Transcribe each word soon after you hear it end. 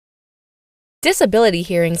Disability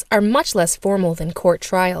hearings are much less formal than court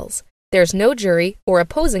trials. There's no jury or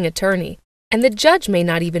opposing attorney, and the judge may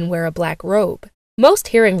not even wear a black robe. Most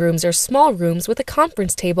hearing rooms are small rooms with a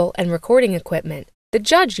conference table and recording equipment. The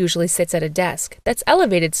judge usually sits at a desk that's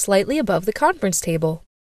elevated slightly above the conference table.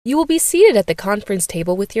 You will be seated at the conference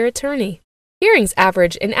table with your attorney. Hearings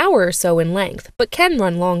average an hour or so in length, but can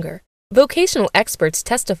run longer. Vocational experts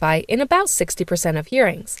testify in about 60% of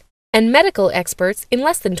hearings, and medical experts in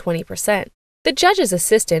less than 20%. The judge's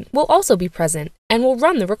assistant will also be present and will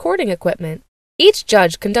run the recording equipment. Each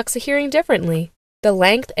judge conducts a hearing differently. The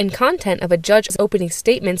length and content of a judge's opening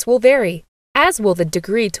statements will vary, as will the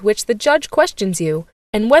degree to which the judge questions you,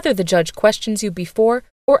 and whether the judge questions you before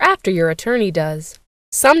or after your attorney does.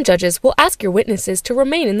 Some judges will ask your witnesses to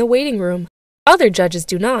remain in the waiting room. Other judges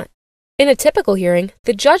do not. In a typical hearing,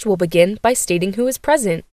 the judge will begin by stating who is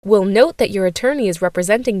present, will note that your attorney is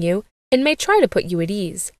representing you, and may try to put you at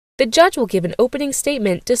ease. The judge will give an opening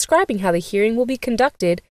statement describing how the hearing will be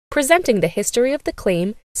conducted, presenting the history of the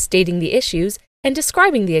claim, stating the issues, and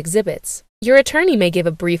describing the exhibits. Your attorney may give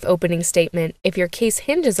a brief opening statement if your case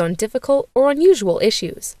hinges on difficult or unusual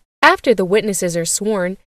issues. After the witnesses are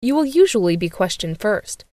sworn, you will usually be questioned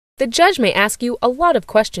first. The judge may ask you a lot of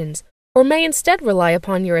questions, or may instead rely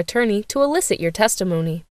upon your attorney to elicit your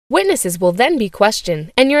testimony. Witnesses will then be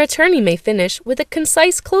questioned, and your attorney may finish with a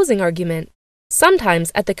concise closing argument.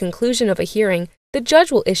 Sometimes, at the conclusion of a hearing, the judge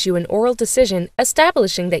will issue an oral decision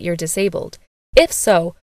establishing that you're disabled. If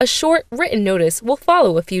so, a short written notice will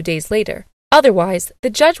follow a few days later. Otherwise, the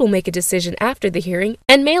judge will make a decision after the hearing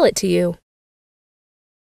and mail it to you.